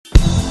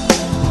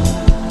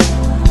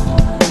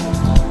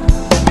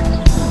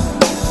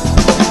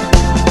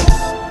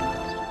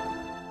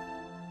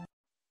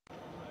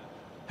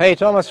Hey,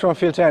 Thomas from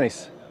Field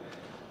Tennis.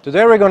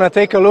 Today we're going to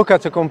take a look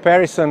at a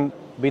comparison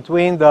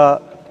between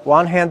the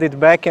one-handed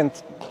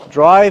backhand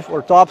drive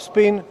or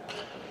topspin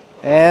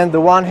and the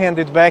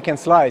one-handed backhand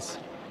slice.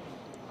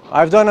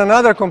 I've done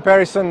another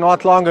comparison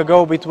not long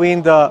ago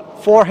between the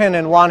forehand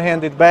and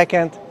one-handed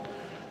backhand.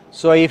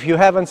 So if you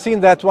haven't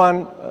seen that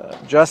one,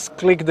 just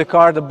click the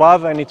card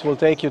above and it will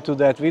take you to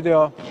that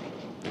video.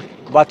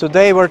 But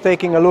today we're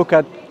taking a look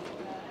at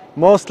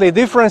mostly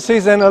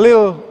differences and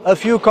a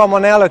few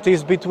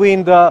commonalities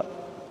between the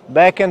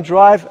backhand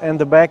drive and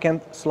the backhand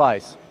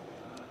slice.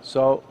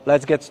 So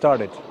let's get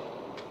started.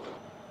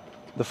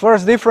 The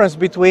first difference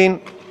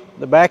between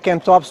the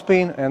backhand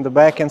topspin and the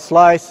backhand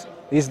slice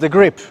is the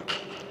grip.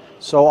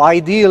 So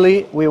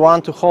ideally we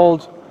want to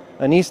hold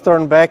an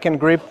eastern backhand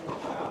grip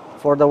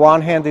for the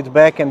one-handed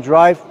backhand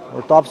drive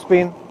or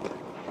topspin.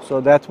 So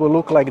that will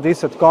look like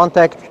this at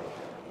contact,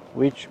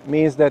 which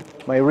means that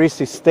my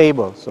wrist is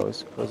stable. So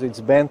because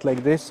it's bent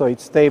like this, so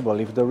it's stable.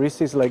 If the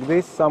wrist is like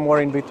this, somewhere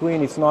in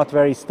between, it's not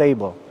very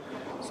stable.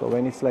 So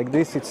when it's like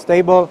this, it's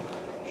stable.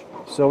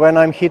 So when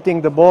I'm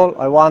hitting the ball,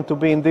 I want to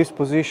be in this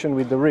position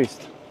with the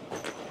wrist.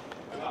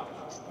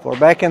 For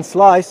backhand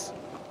slice,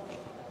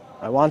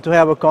 I want to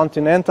have a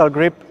continental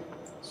grip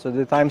so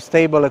that I'm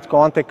stable at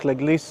contact like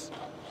this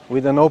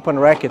with an open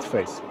racket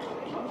face.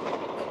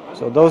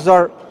 So those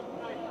are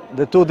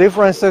the two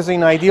differences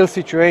in ideal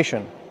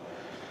situation.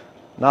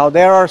 Now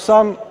there are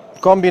some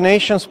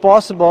combinations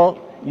possible.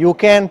 You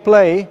can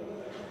play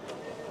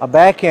a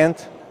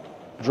backhand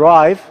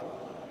drive,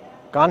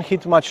 can't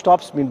hit much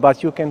topspin,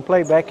 but you can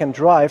play backhand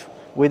drive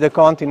with a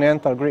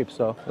continental grip.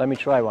 So let me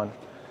try one.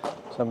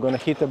 So I'm going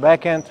to hit a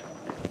backhand.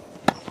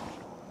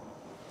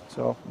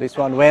 So this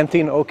one went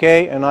in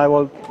okay, and I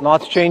will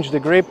not change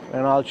the grip,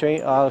 and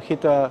I'll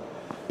hit a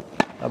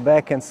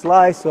backhand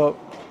slice. So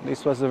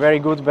this was a very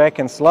good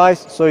backhand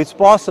slice. So it's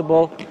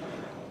possible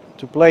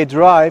to play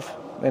drive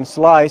and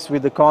slice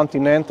with the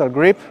continental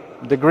grip.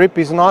 The grip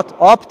is not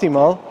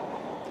optimal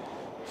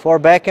for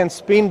backhand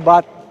spin,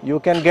 but you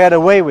can get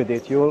away with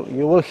it. You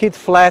will hit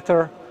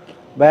flatter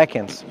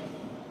backhands.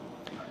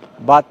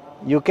 But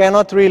you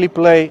cannot really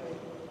play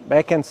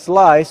backhand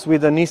slice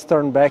with an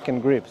eastern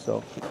backhand grip.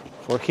 So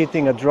for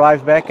hitting a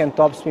drive backhand,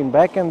 topspin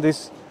backhand,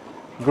 this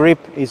grip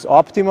is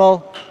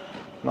optimal.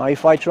 Now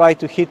if I try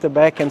to hit a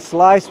backhand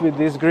slice with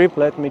this grip,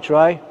 let me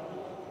try,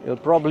 it'll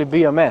probably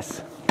be a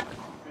mess.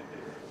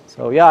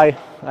 So yeah,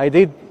 I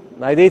did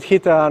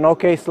hit an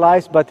okay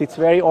slice, but it's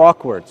very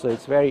awkward. So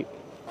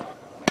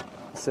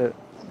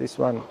this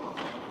one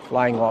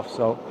flying off.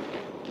 So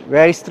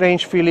very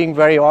strange feeling,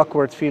 very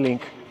awkward feeling.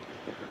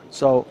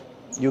 So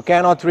you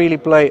cannot really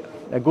play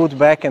a good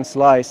backhand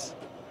slice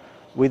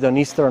with an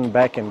eastern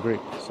backhand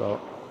grip. So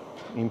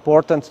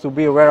important to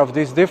be aware of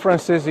these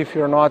differences if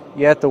you're not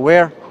yet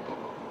aware.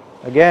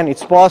 Again,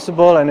 it's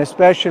possible, and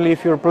especially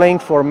if you're playing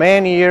for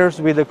many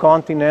years with a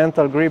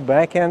continental grip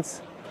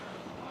backhands,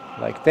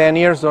 like 10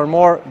 years or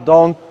more,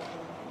 don't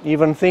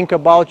even think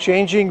about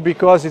changing,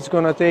 because it's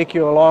going to take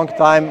you a long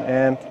time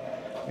and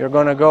you're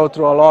going to go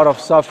through a lot of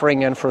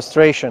suffering and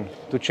frustration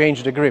to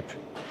change the grip.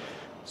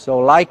 So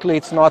likely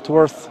it's not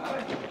worth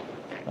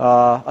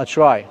a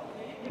try.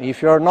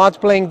 If you're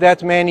not playing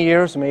that many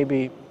years,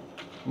 maybe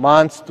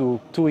months to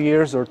 2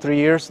 years or 3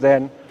 years,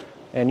 then,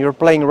 and you're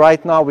playing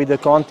right now with a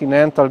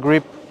continental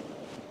grip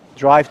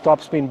drive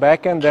topspin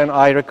backhand, then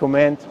I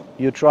recommend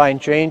you try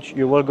and change.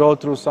 You will go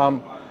through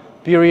some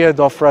period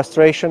of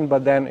frustration,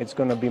 but then it's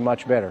going to be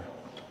much better.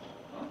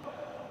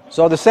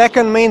 So the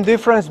second main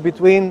difference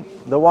between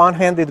the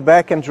one-handed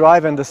backhand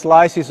drive and the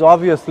slice is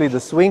obviously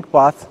the swing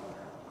path.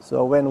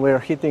 So when we're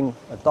hitting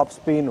a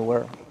topspin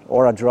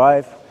or a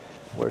drive,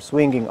 we're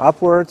swinging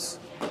upwards.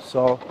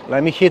 So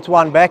let me hit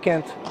one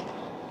backhand.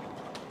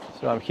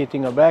 So I'm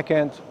hitting a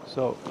backhand.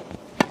 So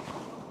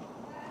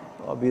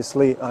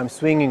obviously I'm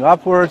swinging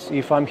upwards.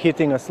 If I'm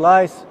hitting a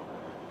slice,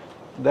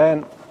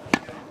 then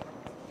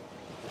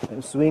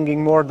I'm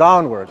swinging more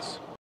downwards.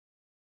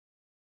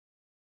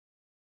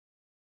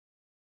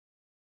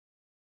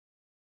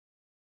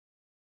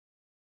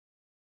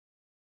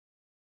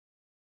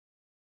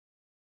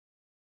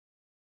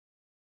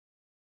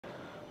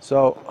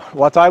 So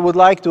what I would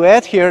like to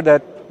add here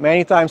that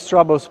many times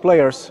troubles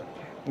players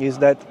is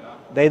that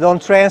they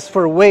don't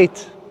transfer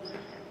weight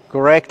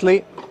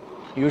correctly,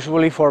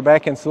 usually for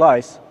backhand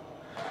slice.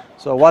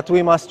 So what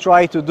we must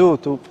try to do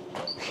to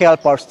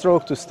help our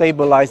stroke, to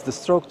stabilize the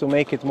stroke, to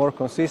make it more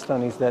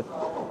consistent, is that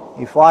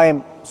if I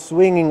am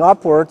swinging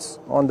upwards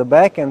on the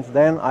backhand,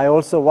 then I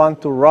also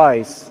want to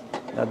rise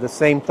at the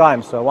same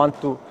time. So I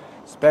want to,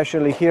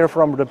 especially here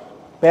from the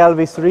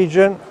pelvis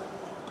region,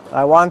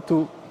 I want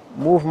to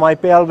move my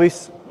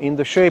pelvis in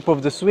the shape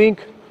of the swing.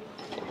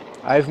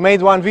 I've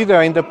made one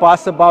video in the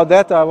past about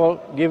that. I will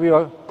give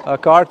you a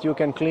card. You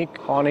can click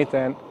on it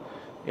and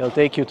it'll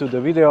take you to the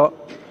video.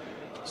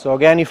 So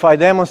again, if I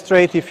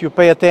demonstrate, if you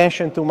pay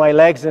attention to my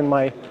legs and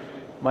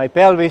my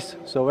pelvis,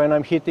 so when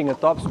I'm hitting a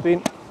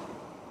topspin,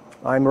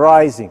 I'm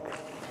rising.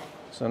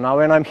 So now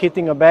when I'm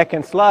hitting a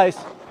backhand slice,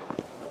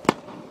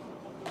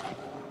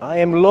 I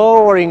am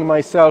lowering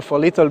myself a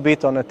little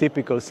bit on a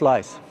typical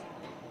slice.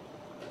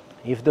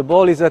 If the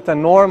ball is at a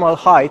normal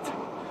height,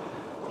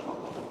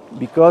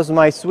 because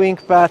my swing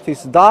path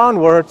is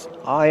downwards,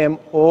 I am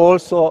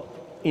also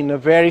in a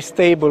very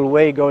stable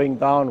way going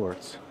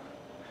downwards.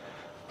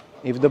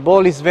 If the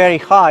ball is very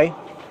high,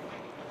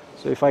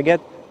 so if I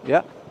get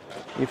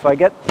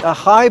a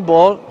high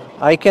ball,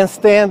 I can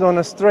stand on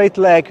a straight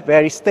leg,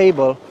 very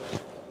stable,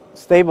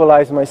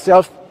 stabilize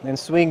myself and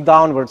swing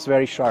downwards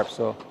very sharp.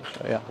 So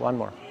yeah, one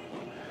more.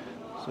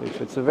 So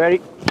if it's a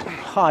very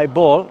high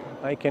ball,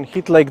 I can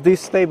hit like this,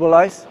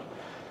 stabilize,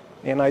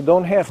 and I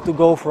don't have to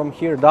go from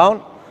here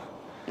down.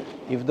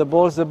 If the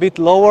ball is a bit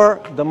lower,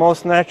 the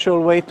most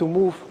natural way to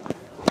move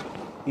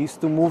is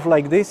to move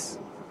like this.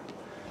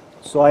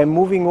 So I'm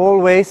moving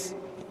always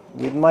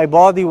with my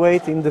body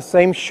weight in the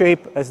same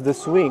shape as the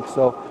swing.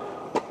 So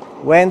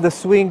when the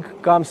swing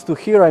comes to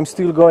here, I'm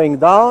still going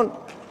down.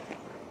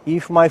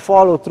 If my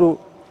follow through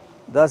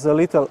does a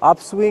little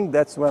upswing,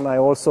 that's when I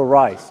also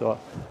rise. So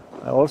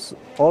I also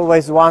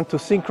always want to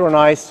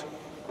synchronize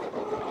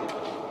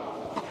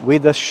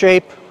with the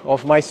shape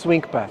of my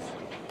swing path.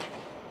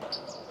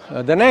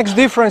 The next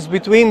difference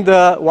between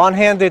the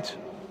one-handed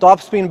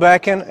topspin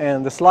backhand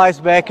and the slice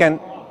backhand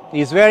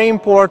is very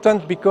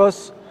important,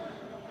 because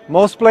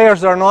most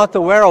players are not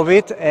aware of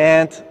it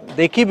and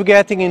they keep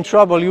getting in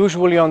trouble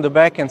usually on the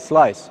backhand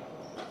slice.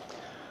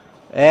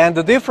 And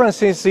the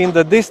difference is in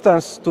the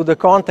distance to the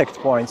contact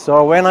point.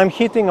 So when I'm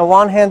hitting a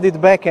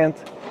one-handed backhand,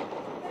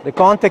 the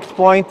contact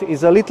point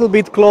is a little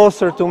bit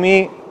closer to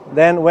me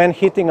than when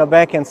hitting a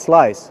backhand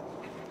slice.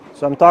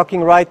 So I'm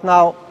talking right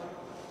now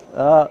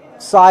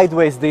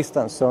sideways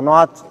distance, so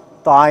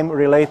not time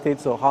related,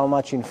 so how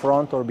much in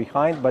front or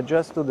behind, but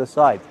just to the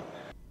side.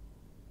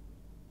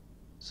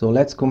 So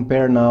let's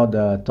compare now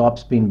the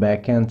topspin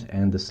backhand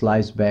and the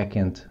slice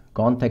backhand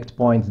contact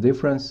point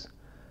difference.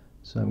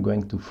 So I'm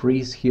going to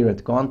freeze here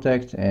at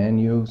contact,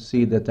 and you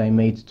see that I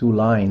made two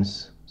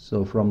lines,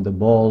 so from the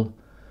ball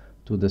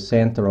to the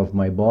center of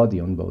my body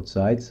on both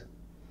sides.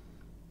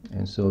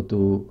 And so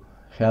to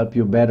help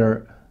you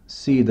better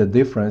see the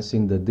difference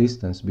in the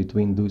distance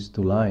between those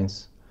two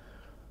lines,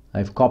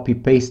 I've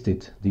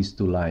copy-pasted these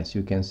two lines.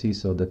 You can see,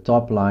 so the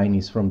top line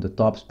is from the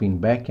topspin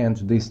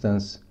backhand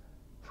distance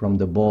from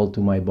the ball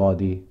to my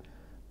body,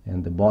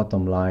 and the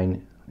bottom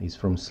line is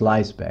from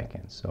slice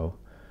backhand. So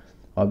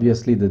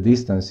obviously the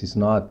distance is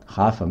not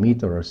half a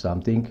meter or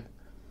something.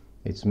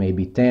 It's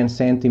maybe 10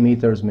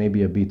 centimeters,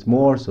 maybe a bit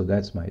more, so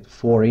that's my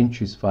 4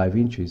 inches, 5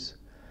 inches.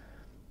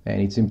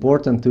 And it's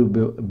important to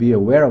be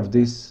aware of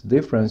this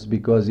difference,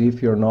 because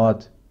if you're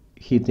not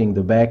hitting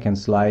the backhand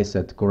slice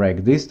at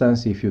correct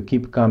distance, if you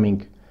keep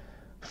coming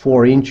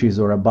 4 inches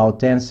or about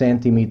 10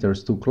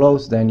 centimeters too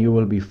close, then you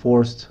will be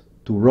forced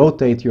to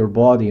rotate your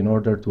body in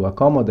order to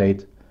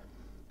accommodate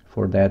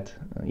for that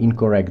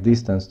incorrect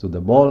distance to the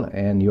ball,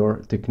 and your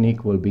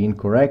technique will be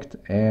incorrect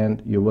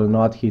and you will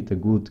not hit a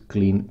good,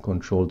 clean,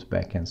 controlled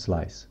backhand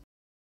slice.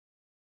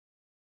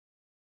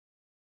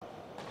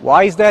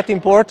 Why is that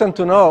important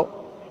to know?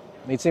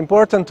 It's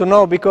important to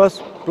know because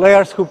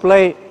players who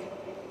play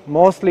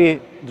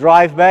mostly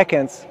drive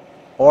backhands,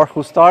 or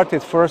who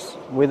started first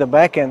with a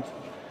backhand,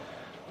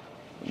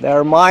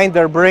 their mind,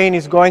 their brain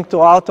is going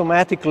to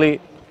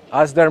automatically,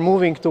 as they're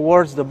moving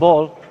towards the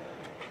ball,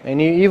 and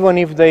even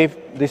if they've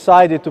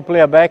decided to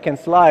play a backhand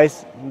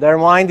slice, their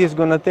mind is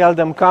going to tell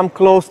them, come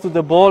close to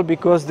the ball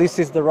because this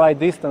is the right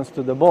distance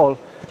to the ball.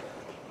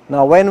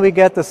 Now when we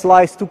get the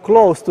slice too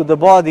close to the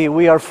body,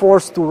 we are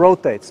forced to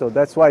rotate. So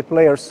that's why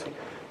players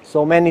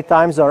so many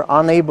times are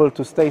unable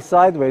to stay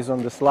sideways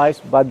on the slice,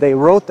 but they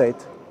rotate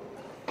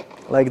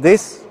like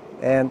this,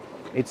 and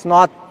it's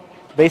not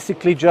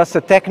basically just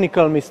a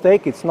technical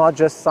mistake, it's not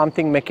just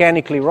something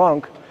mechanically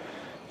wrong.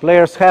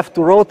 Players have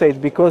to rotate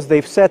because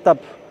they've set up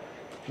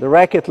the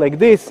racket like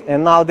this,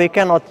 and now they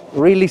cannot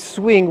really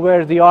swing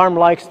where the arm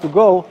likes to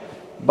go,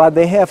 but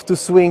they have to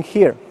swing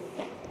here.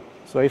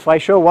 So if I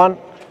show one,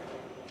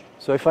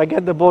 so if I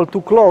get the ball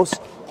too close,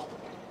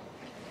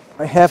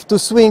 I have to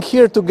swing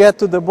here to get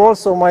to the ball,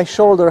 so my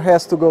shoulder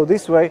has to go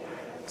this way.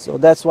 So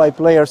that's why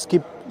players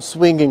keep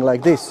swinging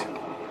like this.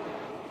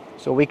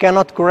 So we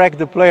cannot correct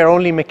the player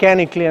only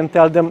mechanically and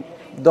tell them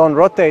don't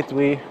rotate,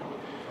 we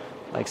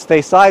like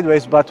stay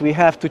sideways, but we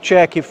have to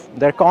check if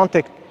their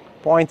contact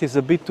point is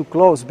a bit too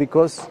close,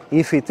 because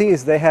if it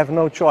is, they have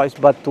no choice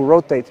but to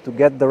rotate to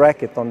get the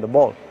racket on the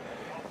ball.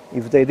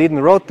 If they didn't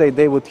rotate,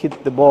 they would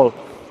hit the ball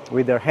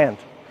with their hand.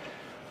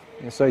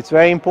 And so it's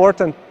very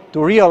important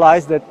to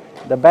realize that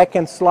the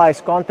backhand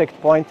slice contact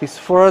point is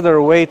further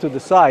away to the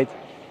side,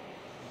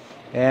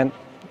 and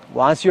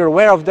once you're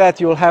aware of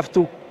that, you'll have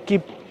to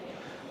keep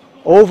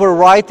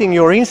overwriting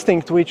your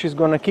instinct, which is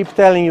going to keep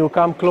telling you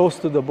come close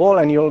to the ball,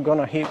 and you're going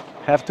to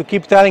have to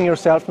keep telling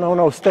yourself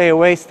no, stay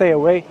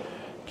away,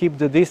 keep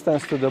the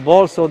distance to the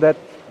ball, so that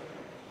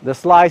the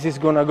slice is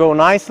going to go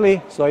nicely.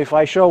 So if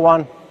I show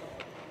one,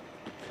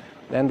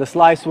 then the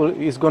slice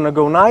is going to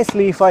go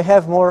nicely if I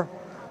have more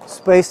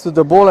space to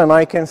the ball and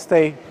I can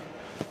stay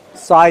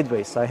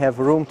sideways. I have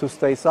room to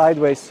stay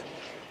sideways,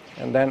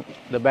 and then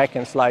the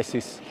backhand slice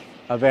is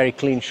a very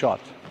clean shot.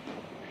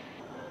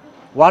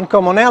 One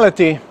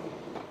commonality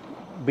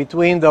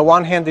between the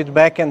one-handed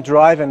backhand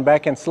drive and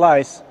backhand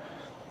slice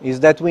is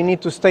that we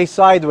need to stay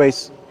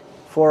sideways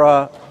for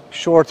a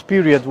short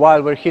period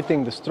while we're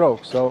hitting the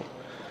stroke. So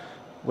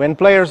when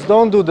players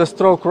don't do the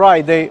stroke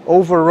right, they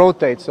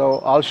over-rotate. So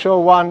I'll show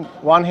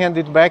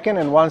one-handed backhand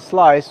and one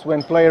slice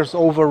when players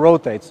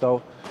over-rotate.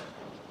 So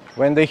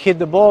when they hit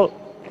the ball,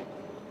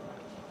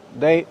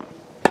 they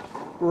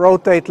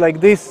rotate like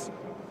this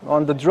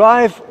on the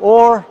drive,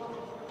 or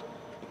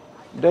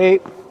they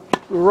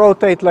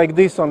rotate like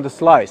this on the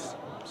slice.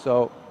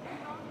 So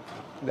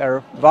there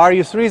are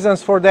various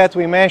reasons for that.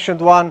 We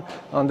mentioned one.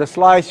 On the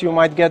slice, you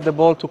might get the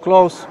ball too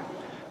close.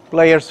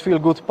 Players feel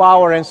good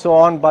power and so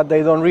on, but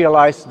they don't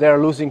realize they're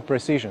losing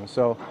precision.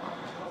 So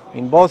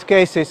in both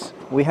cases,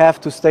 we have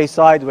to stay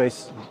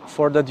sideways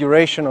for the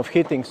duration of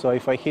hitting. So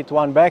if I hit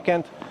one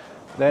backhand,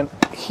 then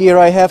here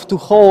I have to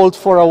hold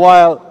for a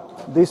while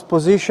this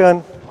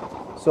position.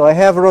 So I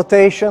have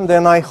rotation,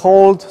 then I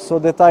hold so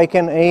that I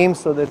can aim,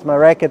 so that my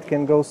racket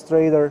can go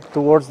straighter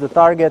towards the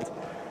target.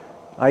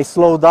 I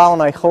slow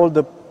down, I hold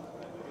the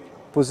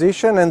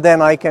position, and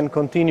then I can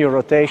continue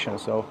rotation.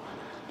 So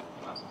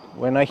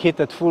when I hit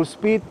at full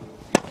speed,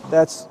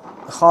 that's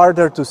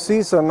harder to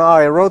see. So now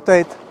I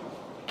rotate.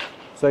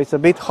 So it's a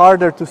bit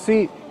harder to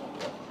see.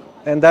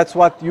 And that's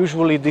what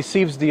usually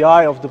deceives the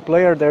eye of the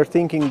player. They're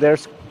thinking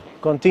there's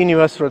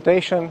continuous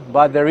rotation,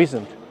 but there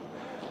isn't.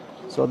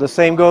 So the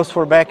same goes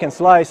for backhand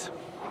slice.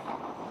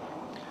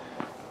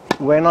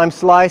 When I'm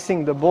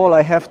slicing the ball,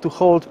 I have to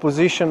hold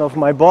position of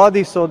my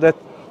body so that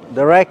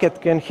the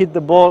racket can hit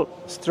the ball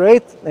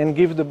straight and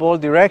give the ball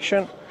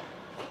direction.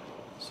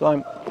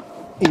 So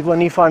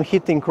even if I'm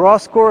hitting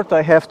cross court,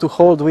 I have to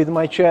hold with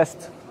my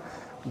chest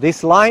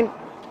this line.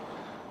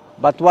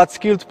 But what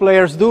skilled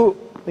players do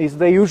is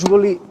they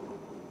usually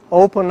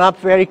open up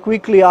very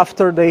quickly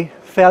after they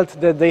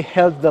felt that they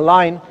held the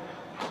line.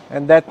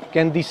 And that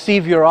can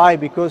deceive your eye,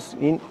 because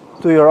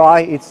to your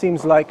eye it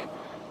seems like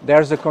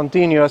there's a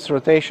continuous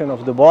rotation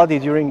of the body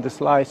during the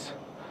slice.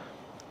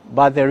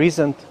 But there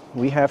isn't.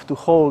 We have to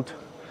hold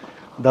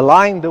the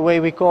line, the way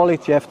we call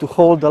it. You have to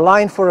hold the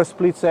line for a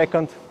split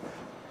second,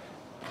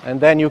 and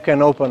then you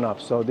can open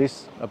up. So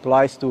this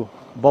applies to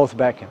both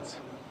backhands.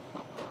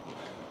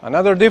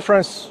 Another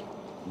difference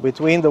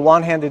between the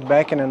one-handed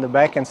backhand and the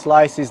backhand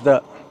slice is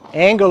the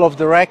angle of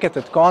the racket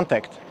at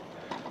contact.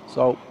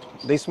 So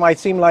this might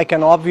seem like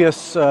an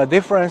obvious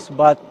difference,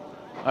 but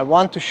I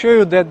want to show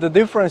you that the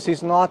difference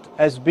is not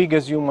as big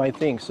as you might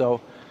think. So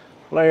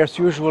players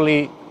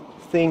usually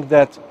think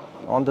that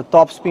on the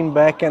topspin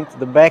backhand,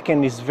 the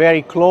backhand is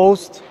very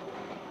closed.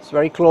 It's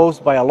very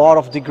closed by a lot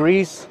of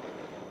degrees,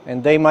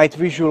 and they might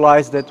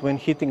visualize that when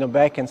hitting a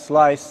backhand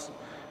slice,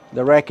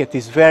 the racket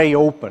is very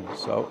open.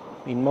 So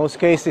in most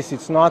cases,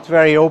 it's not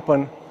very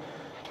open.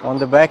 On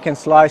the backhand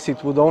slice,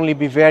 it would only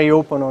be very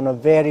open on a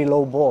very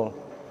low ball.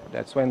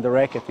 That's when the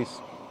racket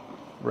is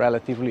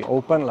relatively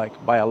open, like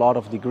by a lot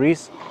of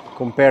degrees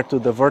compared to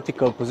the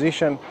vertical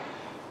position.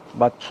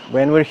 But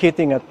when we're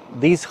hitting at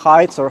these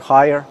heights or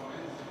higher,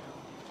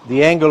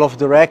 the angle of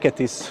the racket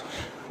is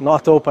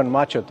not open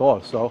much at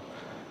all. So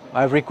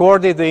I've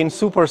recorded in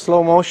super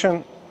slow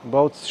motion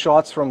both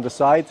shots from the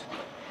side,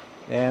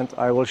 and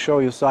I will show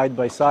you side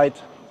by side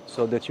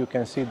so that you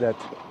can see that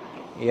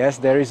yes,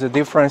 there is a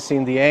difference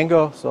in the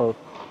angle. So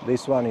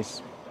this one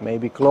is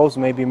maybe close,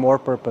 maybe more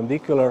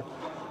perpendicular.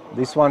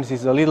 This one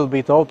is a little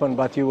bit open,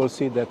 but you will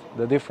see that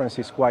the difference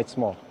is quite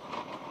small.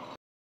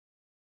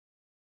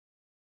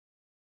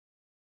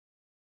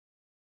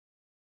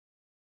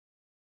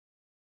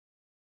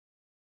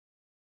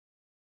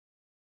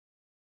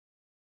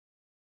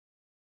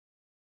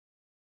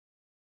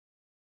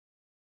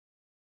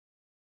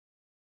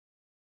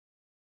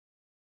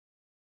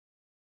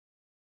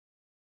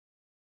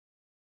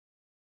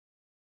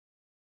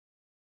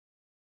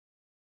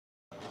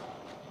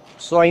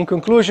 So in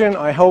conclusion,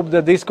 I hope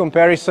that this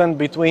comparison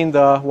between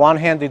the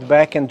one-handed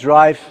backhand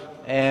drive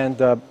and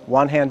the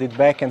one-handed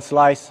backhand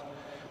slice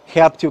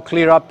helped you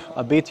clear up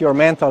a bit your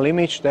mental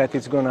image, that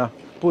it's going to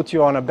put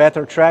you on a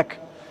better track,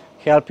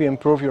 help you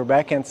improve your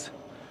backhands.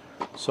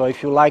 So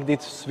if you like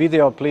this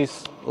video,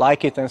 please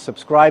like it and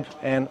subscribe,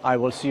 and I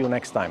will see you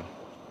next time.